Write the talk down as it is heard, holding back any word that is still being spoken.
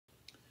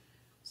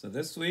So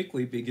this week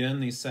we begin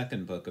the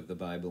second book of the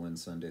Bible in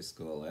Sunday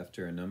school.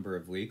 After a number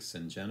of weeks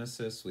in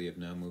Genesis, we have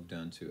now moved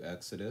on to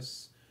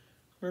Exodus.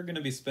 We're going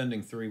to be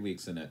spending 3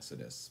 weeks in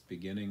Exodus,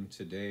 beginning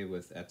today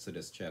with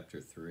Exodus chapter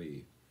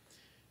 3.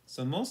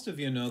 So most of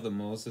you know the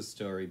Moses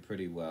story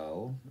pretty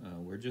well.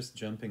 We're just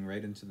jumping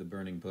right into the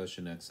burning bush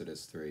in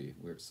Exodus 3.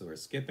 We're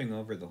skipping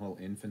over the whole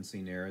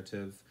infancy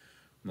narrative.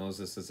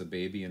 Moses is a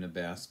baby in a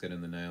basket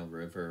in the Nile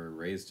River,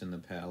 raised in the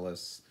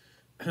palace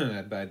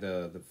by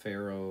the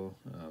Pharaoh,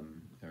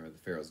 or the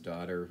Pharaoh's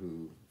daughter,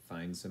 who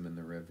finds him in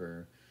the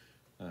river.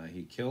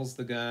 He kills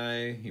the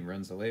guy, he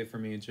runs away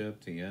from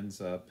Egypt, he ends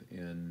up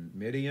in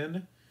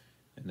Midian,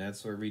 and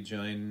that's where we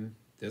join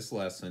this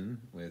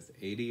lesson with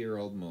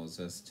 80-year-old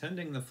Moses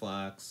tending the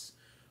flocks,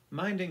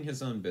 minding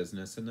his own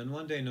business, and then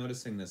one day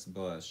noticing this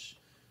bush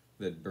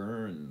that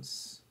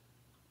burns.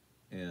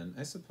 And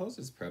I suppose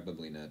it's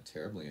probably not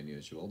terribly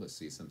unusual to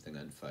see something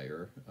on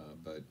fire,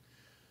 but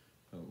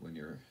when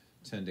you're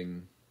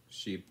tending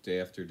sheep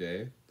day after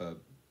day. But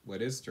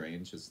what is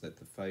strange is that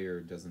the fire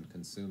doesn't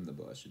consume the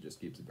bush. It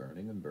just keeps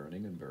burning and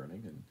burning and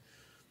burning. And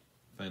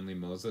finally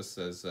Moses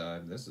says,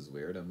 this is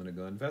weird, I'm going to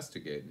go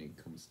investigate. And he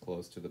comes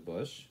close to the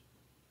bush.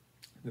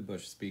 The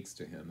bush speaks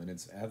to him, and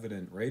it's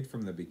evident right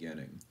from the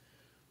beginning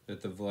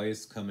that the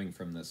voice coming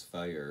from this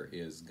fire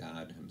is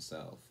God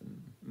himself.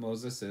 And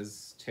Moses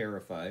is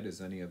terrified,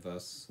 as any of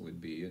us would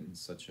be in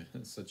such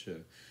a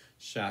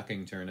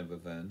shocking turn of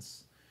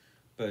events.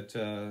 But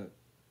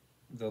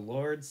the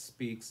Lord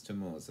speaks to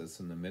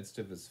Moses in the midst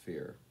of his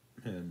fear.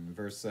 In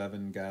verse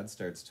 7, God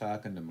starts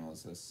talking to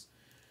Moses.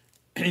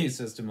 He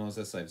says to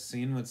Moses, I've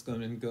seen what's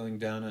going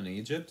down in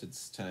Egypt.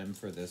 It's time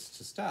for this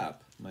to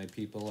stop. My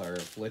people are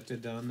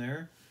afflicted down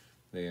there.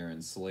 They are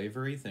in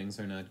slavery. Things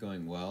are not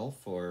going well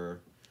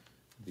for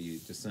the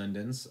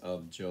descendants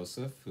of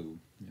Joseph, who,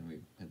 we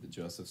had the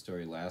Joseph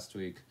story last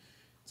week.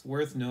 It's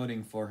worth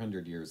noting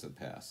 400 years have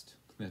passed.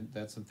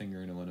 That's something you're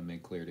going to want to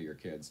make clear to your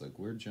kids. Like,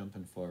 we're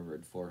jumping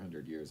forward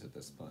 400 years at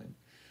this point.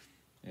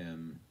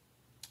 And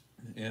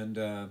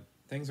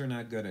things are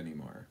not good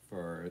anymore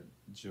for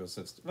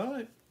Joseph's...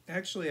 Well,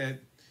 actually,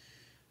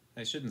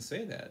 I shouldn't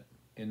say that.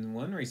 In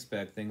one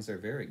respect, things are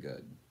very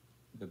good.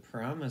 The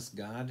promise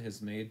God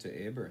has made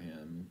to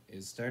Abraham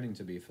is starting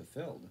to be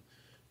fulfilled.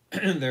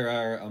 There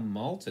are a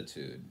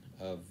multitude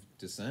of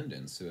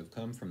descendants who have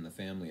come from the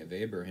family of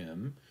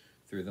Abraham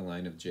through the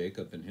line of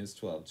Jacob and his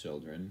 12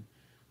 children.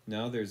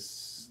 Now they're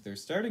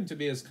starting to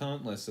be as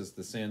countless as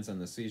the sands on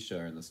the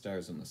seashore and the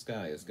stars in the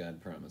sky, as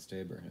God promised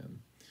Abraham.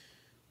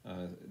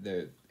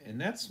 And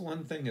that's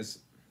one thing,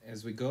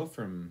 as we go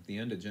from the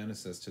end of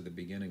Genesis to the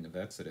beginning of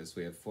Exodus,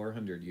 we have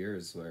 400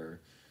 years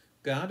where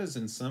God is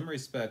in some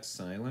respects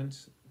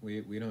silent.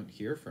 We don't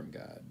hear from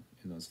God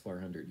in those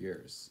 400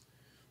 years.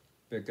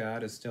 But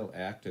God is still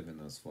active in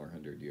those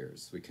 400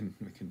 years. We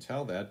can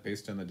tell that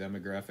based on the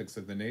demographics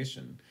of the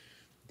nation.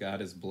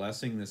 God is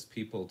blessing this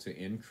people to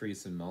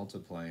increase and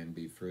multiply and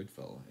be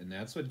fruitful. And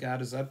that's what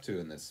God is up to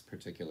in this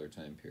particular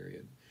time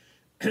period.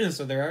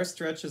 So there are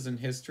stretches in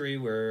history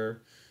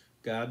where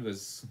God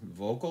was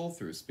vocal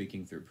through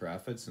speaking through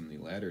prophets. In the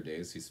latter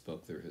days, he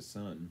spoke through his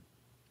son.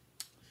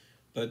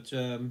 But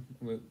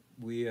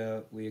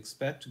we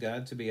expect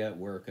God to be at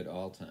work at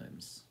all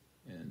times.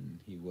 And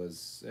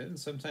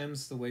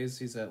sometimes the ways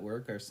he's at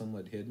work are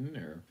somewhat hidden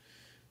or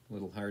a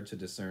little hard to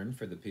discern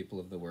for the people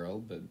of the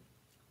world, but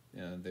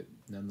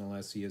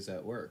nonetheless he is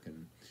at work.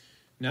 And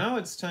now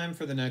it's time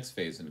for the next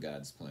phase in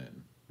God's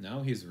plan.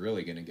 Now he's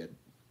really going to get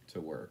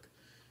to work,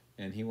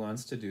 and he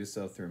wants to do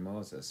so through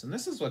Moses. And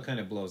this is what kind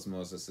of blows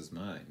Moses'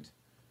 mind.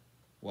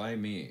 Why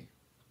me?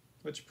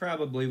 Which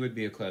probably would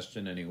be a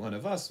question any one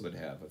of us would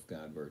have if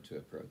God were to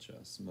approach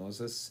us.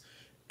 Moses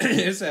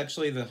is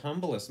actually the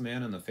humblest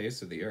man on the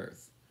face of the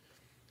earth.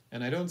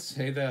 And I don't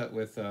say that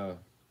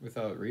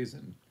without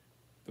reason.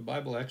 The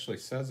Bible actually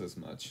says as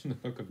much in the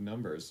book of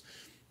Numbers.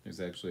 There's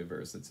actually a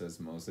verse that says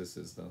Moses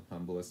is the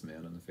humblest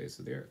man on the face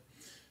of the earth.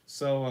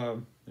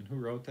 So, and who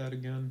wrote that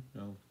again?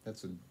 No,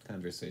 that's a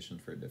conversation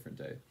for a different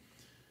day.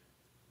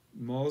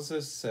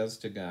 Moses says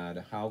to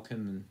God, how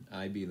can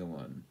I be the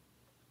one?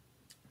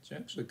 Which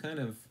actually kind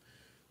of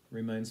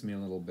reminds me a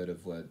little bit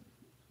of what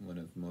one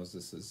of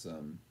Moses's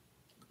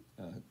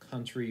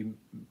country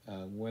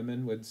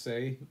women would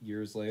say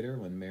years later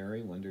when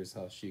Mary wonders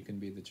how she can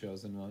be the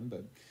chosen one.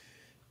 But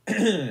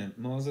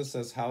Moses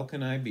says, how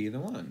can I be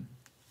the one?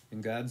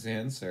 And God's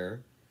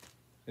answer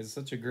is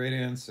such a great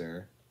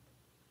answer.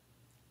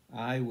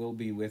 I will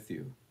be with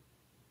you.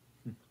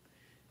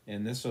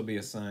 And this will be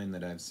a sign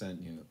that I've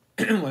sent you.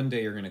 One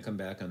day you're going to come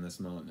back on this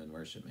mountain and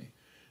worship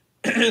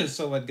me.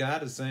 So what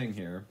God is saying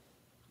here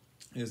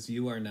is,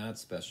 you are not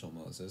special,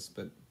 Moses,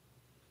 but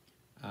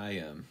I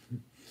am.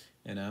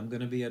 And I'm going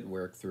to be at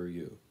work through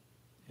you.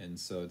 And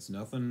so it's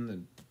nothing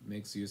that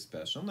makes you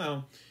special.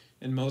 Now,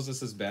 in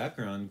Moses'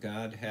 background,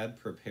 God had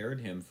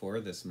prepared him for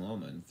this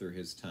moment through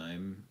his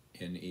time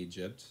in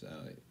Egypt,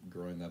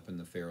 growing up in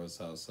the Pharaoh's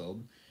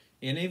household,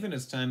 and even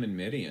his time in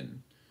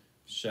Midian,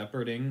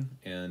 shepherding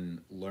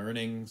and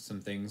learning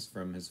some things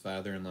from his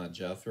father-in-law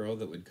Jethro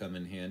that would come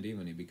in handy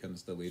when he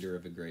becomes the leader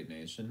of a great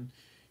nation.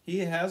 He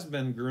has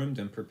been groomed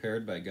and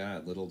prepared by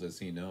God, little does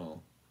he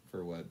know,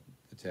 for what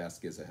the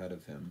task is ahead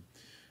of him.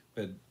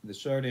 But the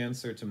short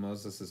answer to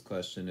Moses'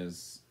 question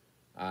is,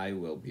 I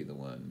will be the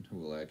one who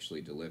will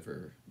actually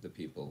deliver the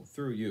people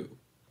through you.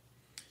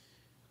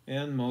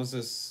 And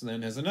Moses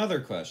then has another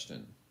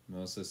question.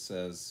 Moses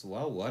says,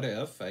 well, what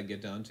if I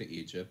get down to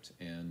Egypt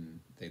and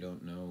they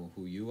don't know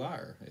who you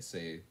are? I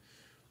say,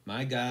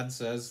 my God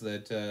says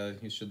that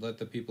you should let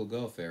the people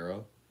go,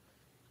 Pharaoh.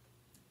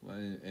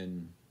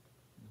 And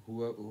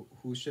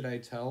who should I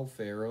tell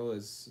Pharaoh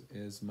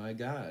is my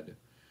God?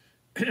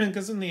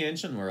 Because in the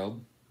ancient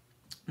world,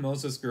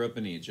 Moses grew up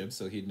in Egypt,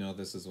 so he'd know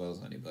this as well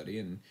as anybody.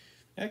 And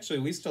actually,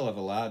 we still have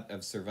a lot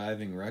of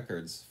surviving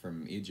records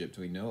from Egypt.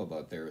 We know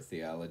about their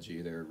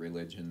theology, their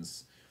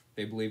religions.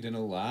 They believed in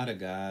a lot of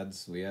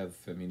gods. We have,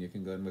 I mean, you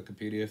can go on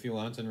Wikipedia if you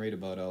want and read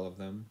about all of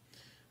them.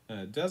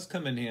 It does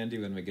come in handy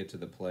when we get to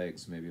the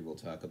plagues. Maybe we'll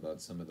talk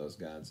about some of those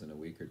gods in a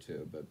week or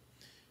two. But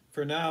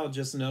for now,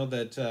 just know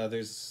that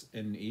there's,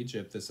 in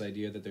Egypt, this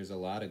idea that there's a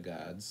lot of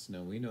gods.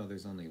 Now, we know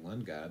there's only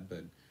one God,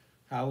 but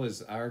how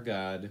is our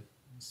God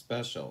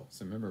special?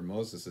 So remember,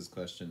 Moses'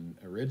 question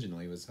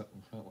originally was,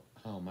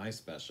 how am I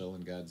special?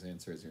 And God's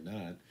answer is, you're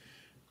not.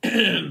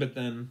 But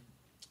then,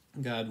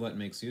 God, what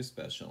makes you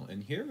special?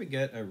 And here we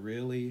get a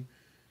really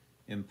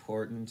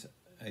important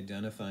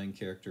identifying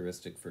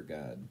characteristic for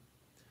God.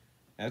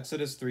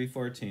 Exodus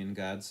 3:14,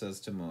 God says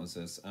to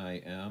Moses,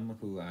 I am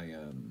who I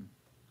am.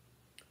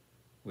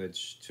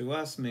 Which to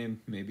us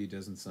maybe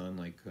doesn't sound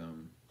like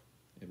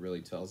it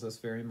really tells us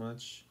very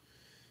much.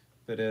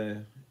 But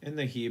in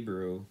the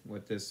Hebrew,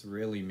 what this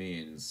really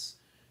means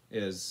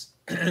is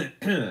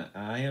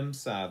I am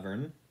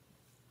sovereign,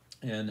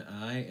 and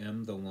I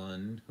am the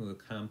one who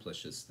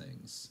accomplishes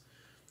things.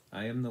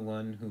 I am the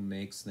one who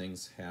makes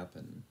things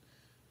happen.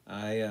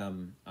 I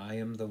am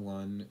the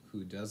one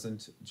who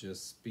doesn't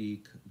just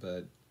speak,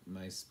 but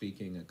my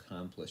speaking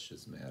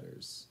accomplishes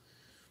matters.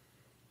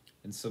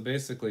 And so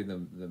basically the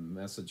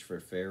message for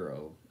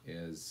Pharaoh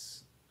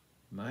is,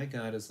 my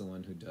God is the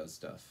one who does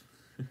stuff.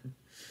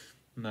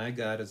 My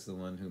God is the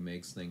one who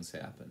makes things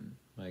happen.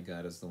 My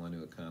God is the one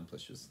who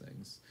accomplishes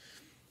things.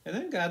 And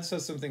then God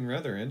says something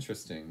rather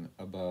interesting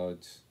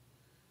about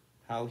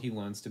how he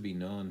wants to be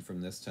known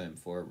from this time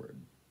forward.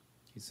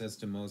 He says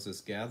to Moses,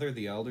 gather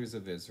the elders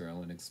of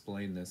Israel and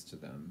explain this to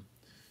them,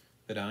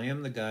 that I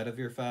am the God of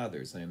your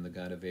fathers. I am the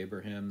God of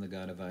Abraham, the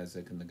God of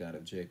Isaac, and the God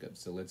of Jacob.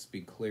 So let's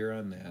be clear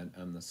on that.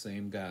 I'm the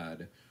same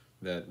God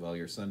that, well,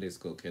 your Sunday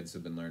school kids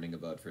have been learning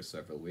about for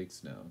several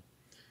weeks now.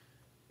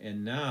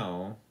 And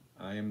now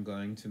I am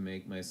going to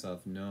make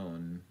myself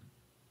known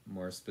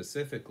more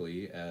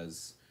specifically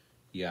as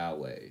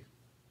Yahweh.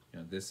 You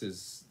know, this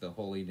is the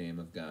holy name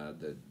of God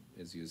that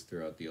is used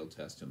throughout the Old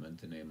Testament,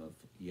 the name of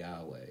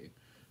Yahweh.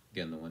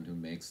 Again, the one who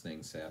makes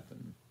things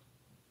happen.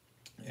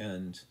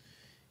 And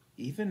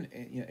even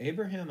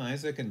Abraham,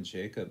 Isaac, and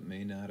Jacob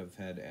may not have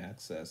had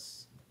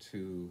access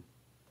to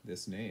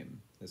this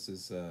name. This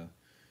is a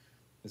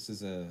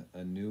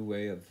new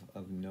way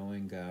of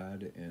knowing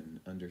God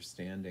and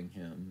understanding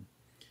him.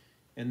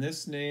 And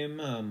this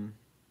name,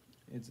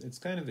 it's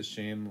kind of a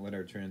shame what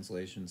our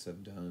translations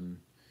have done.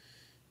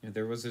 You know,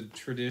 there was a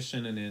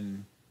tradition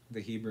in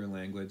the Hebrew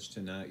language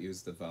to not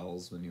use the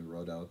vowels when you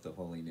wrote out the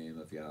holy name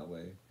of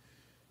Yahweh.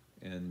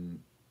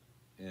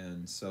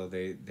 And so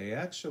they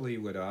actually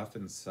would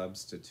often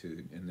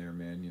substitute in their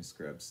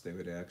manuscripts. They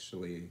would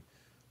actually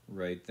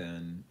write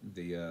then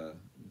the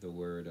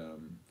word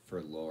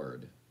for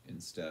Lord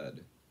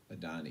instead.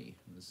 Adoni.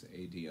 It was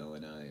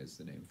Adoni is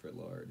the name for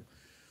Lord.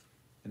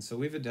 And so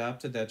we've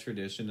adopted that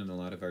tradition in a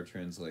lot of our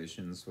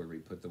translations where we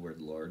put the word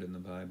Lord in the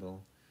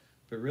Bible.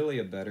 But really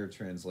a better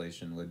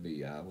translation would be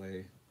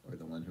Yahweh, or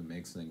the one who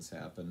makes things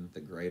happen, the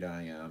great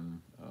I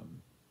am.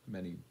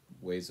 Many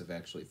ways of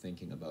actually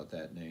thinking about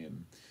that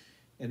name.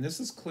 And this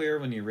is clear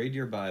when you read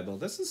your Bible.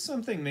 This is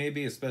something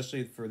maybe,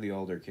 especially for the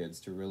older kids,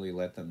 to really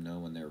let them know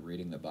when they're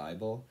reading the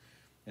Bible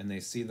and they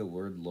see the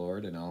word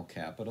Lord in all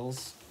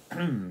capitals.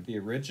 The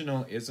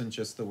original isn't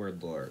just the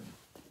word Lord.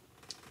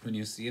 When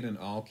you see it in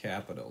all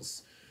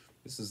capitals,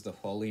 this is the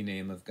holy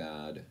name of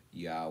God,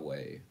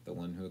 Yahweh, the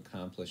one who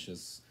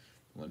accomplishes,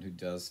 the one who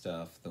does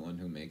stuff, the one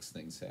who makes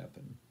things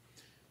happen.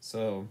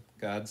 So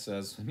God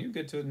says, when you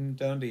get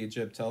down to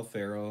Egypt, tell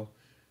Pharaoh,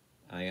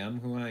 I am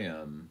who I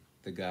am,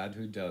 the God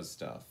who does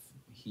stuff.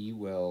 He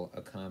will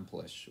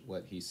accomplish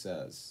what he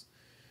says.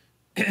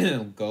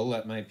 Go,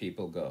 let my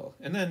people go.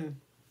 And then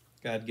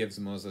God gives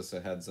Moses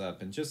a heads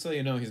up. And just so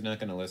you know, he's not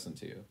going to listen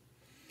to you.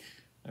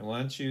 I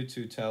want you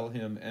to tell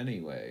him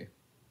anyway,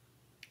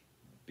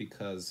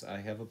 because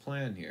I have a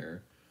plan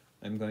here.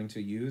 I'm going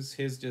to use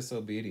his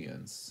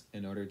disobedience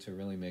in order to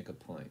really make a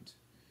point.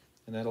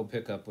 And that'll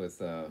pick up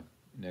with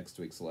next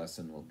week's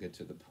lesson. We'll get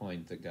to the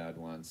point that God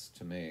wants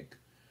to make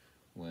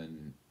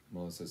when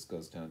Moses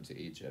goes down to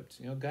Egypt.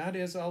 You know, God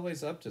is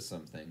always up to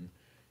something.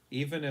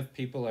 Even if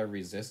people are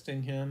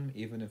resisting him,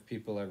 even if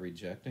people are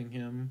rejecting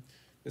him,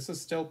 This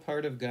is still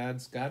part of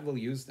God will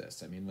use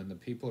this. I mean, when the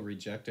people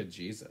rejected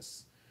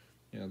Jesus,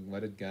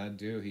 what did God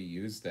do? He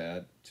used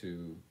that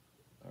to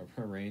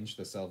arrange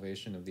the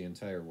salvation of the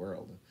entire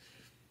world.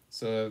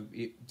 So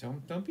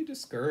don't be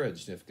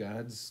discouraged if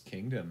God's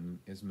kingdom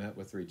is met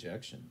with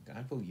rejection.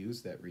 God will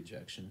use that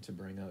rejection to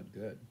bring out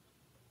good.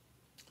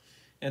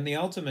 And the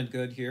ultimate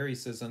good here, he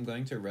says, I'm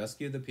going to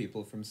rescue the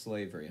people from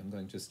slavery. I'm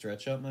going to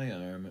stretch out my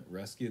arm,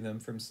 rescue them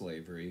from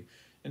slavery.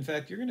 In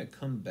fact, you're going to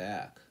come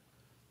back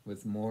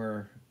with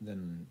more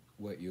than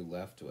what you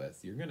left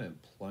with. You're going to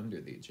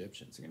plunder the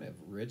Egyptians. You're going to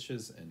have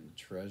riches and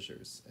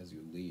treasures as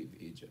you leave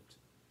Egypt.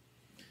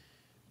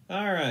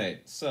 All right,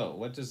 so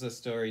what does this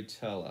story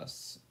tell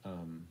us?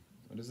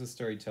 What does this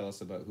story tell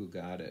us about who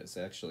God is?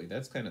 Actually,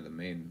 that's kind of the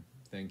main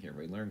thing here.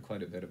 We learn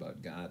quite a bit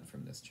about God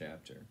from this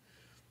chapter.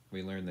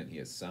 We learn that he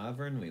is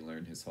sovereign. We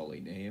learn his holy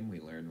name. We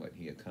learn what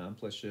he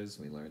accomplishes.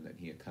 We learn that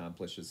he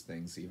accomplishes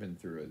things even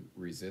through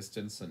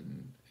resistance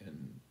and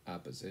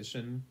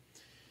opposition.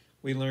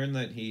 We learn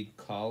that he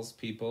calls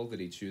people, that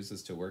he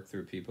chooses to work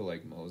through people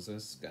like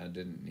Moses. God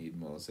didn't need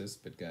Moses,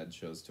 but God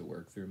chose to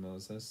work through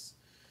Moses.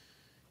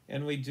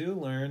 And we do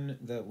learn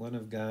that one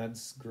of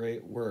God's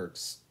great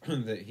works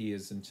that he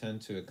is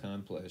intent to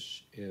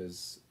accomplish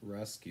is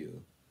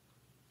rescue,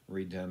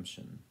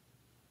 redemption.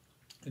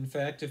 In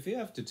fact, if you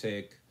have to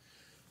take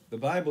the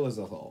Bible as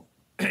a whole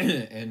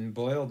and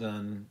boil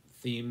down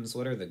themes,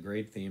 what are the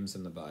great themes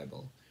in the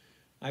Bible?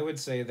 I would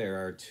say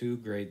there are two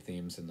great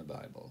themes in the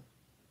Bible: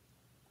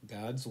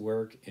 God's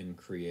work in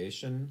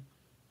creation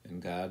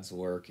and God's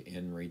work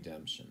in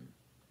redemption.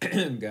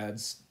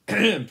 God's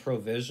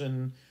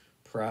provision,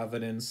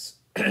 providence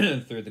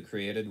through the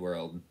created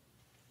world,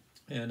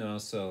 and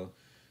also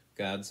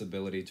God's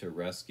ability to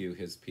rescue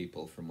his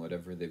people from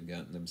whatever they've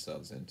gotten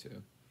themselves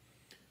into.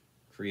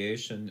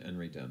 Creation and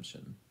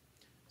redemption.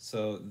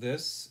 So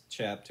this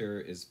chapter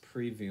is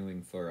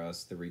previewing for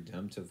us the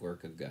redemptive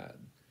work of God.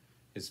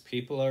 His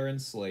people are in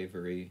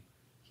slavery.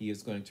 He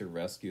is going to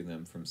rescue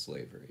them from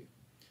slavery.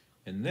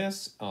 And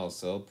this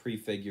also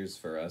prefigures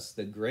for us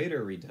the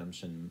greater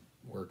redemption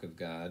work of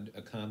God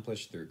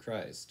accomplished through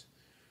Christ.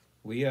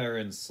 We are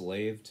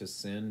enslaved to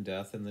sin,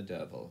 death, and the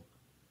devil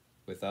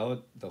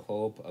without the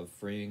hope of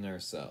freeing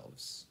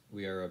ourselves.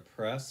 We are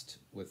oppressed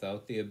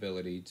without the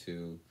ability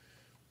to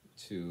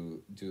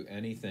do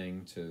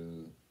anything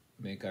to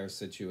make our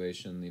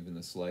situation even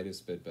the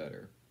slightest bit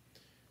better.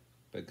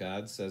 But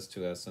God says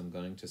to us, I'm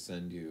going to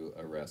send you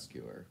a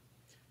rescuer.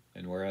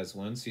 And whereas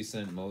once he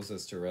sent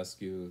Moses to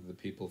rescue the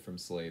people from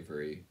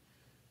slavery,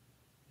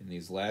 in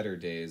these latter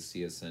days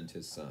he has sent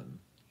his son.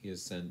 He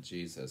has sent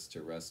Jesus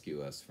to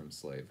rescue us from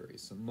slavery.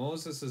 So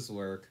Moses'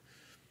 work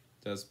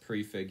does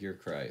prefigure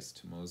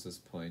Christ. Moses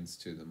points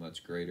to the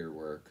much greater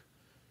work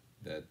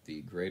that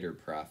the greater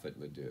prophet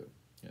would do.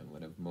 And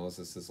one of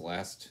Moses'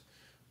 last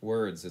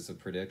words is a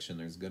prediction: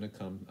 there's going to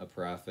come a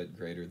prophet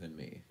greater than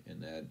me.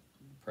 And that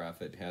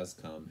prophet has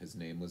come. His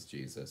name was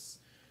Jesus.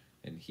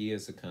 And he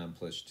has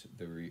accomplished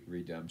the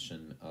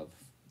redemption of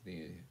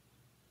the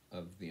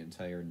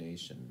entire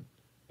nation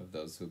of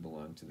those who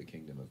belong to the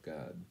kingdom of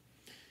God.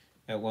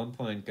 At one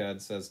point,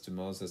 God says to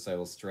Moses, I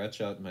will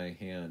stretch out my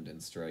hand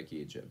and strike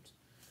Egypt.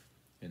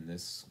 And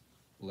this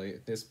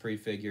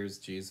prefigures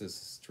Jesus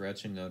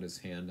stretching out his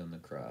hand on the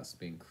cross,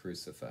 being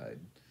crucified,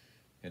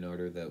 in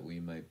order that we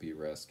might be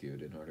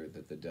rescued, in order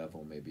that the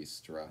devil may be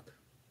struck.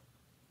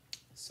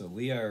 So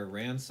we are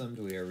ransomed,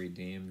 we are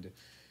redeemed,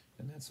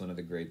 and that's one of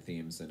the great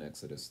themes in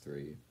Exodus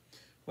 3.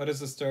 What does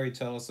the story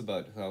tell us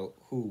about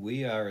who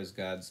we are as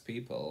God's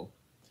people?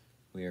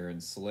 We are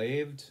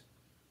enslaved.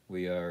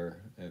 We are,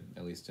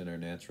 at least in our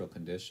natural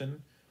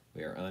condition,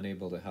 we are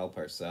unable to help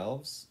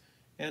ourselves.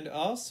 And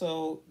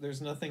also, there's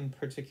nothing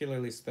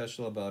particularly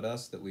special about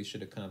us that we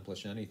should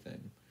accomplish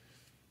anything.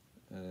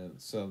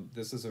 So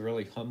this is a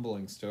really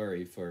humbling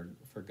story for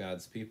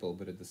God's people,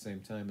 but at the same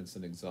time, it's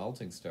an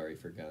exalting story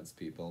for God's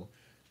people,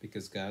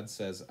 because God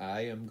says,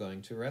 I am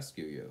going to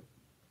rescue you.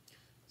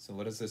 So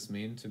what does this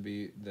mean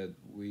when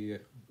we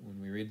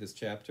read this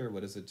chapter,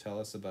 what does it tell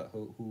us about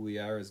who we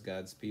are as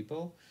God's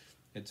people?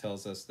 It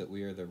tells us that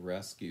we are the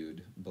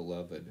rescued,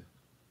 beloved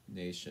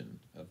nation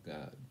of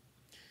God.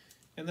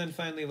 And then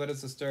finally, what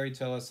does the story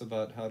tell us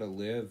about how to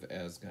live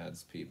as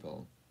God's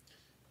people?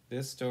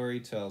 This story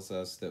tells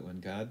us that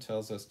when God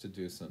tells us to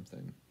do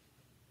something,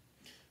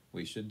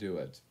 we should do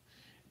it,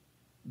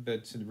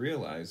 but to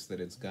realize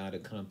that it's God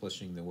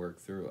accomplishing the work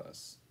through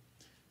us.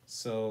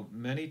 So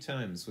many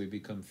times we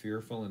become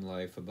fearful in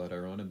life about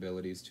our own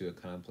abilities to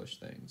accomplish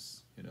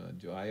things.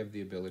 Do I have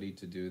the ability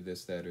to do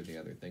this, that, or the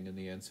other thing? And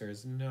the answer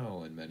is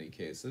no in many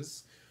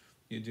cases.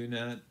 You do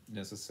not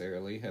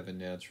necessarily have a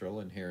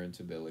natural inherent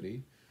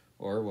ability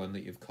or one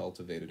that you've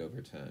cultivated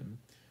over time.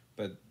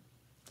 But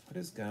what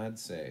does God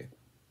say?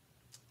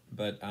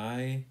 But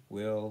I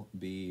will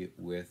be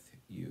with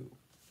you.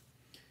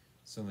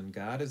 So when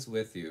God is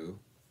with you,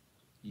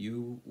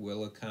 you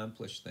will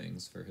accomplish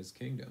things for his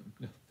kingdom.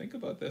 Now, think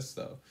about this,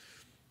 though.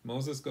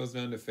 Moses goes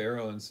down to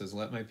Pharaoh and says,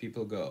 let my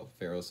people go.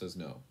 Pharaoh says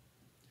no.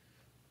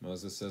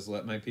 Moses says,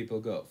 let my people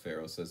go.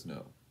 Pharaoh says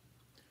no.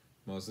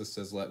 Moses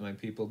says, "Let my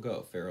people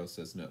go." Pharaoh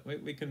says, "No."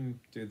 We can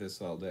do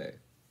this all day.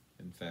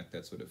 In fact,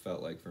 that's what it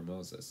felt like for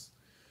Moses.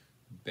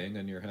 Bang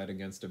on your head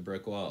against a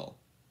brick wall.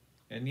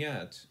 And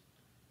yet,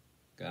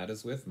 God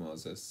is with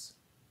Moses.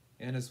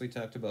 And as we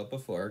talked about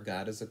before,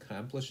 God is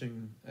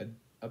accomplishing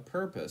a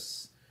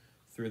purpose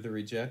through the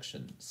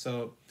rejection.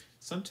 So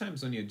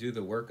sometimes when you do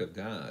the work of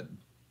God,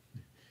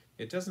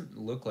 it doesn't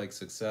look like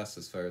success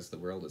as far as the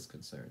world is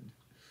concerned.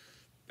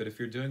 But if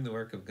you're doing the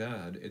work of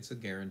God, it's a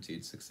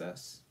guaranteed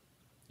success.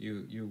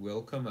 You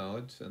will come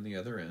out on the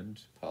other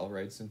end. Paul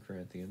writes in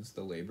Corinthians,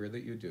 the labor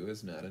that you do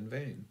is not in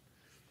vain.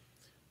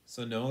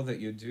 So know that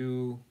you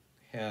do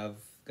have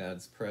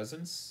God's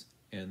presence,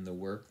 and the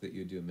work that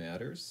you do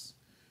matters.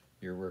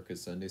 Your work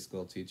as Sunday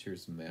school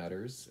teachers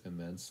matters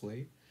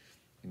immensely,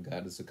 and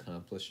God is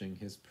accomplishing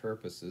his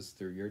purposes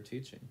through your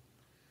teaching.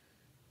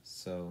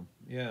 So,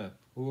 yeah,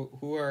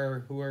 who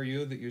are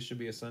you that you should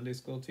be a Sunday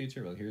school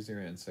teacher? Well, here's your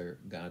answer.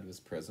 God was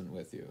present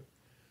with you.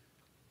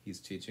 He's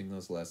teaching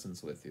those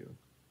lessons with you.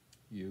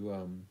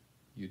 You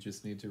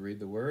just need to read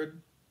the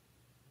word,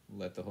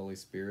 let the Holy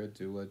Spirit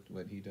do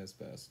what he does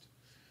best.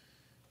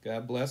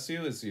 God bless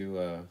you as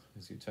you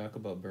talk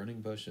about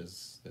burning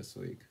bushes this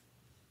week.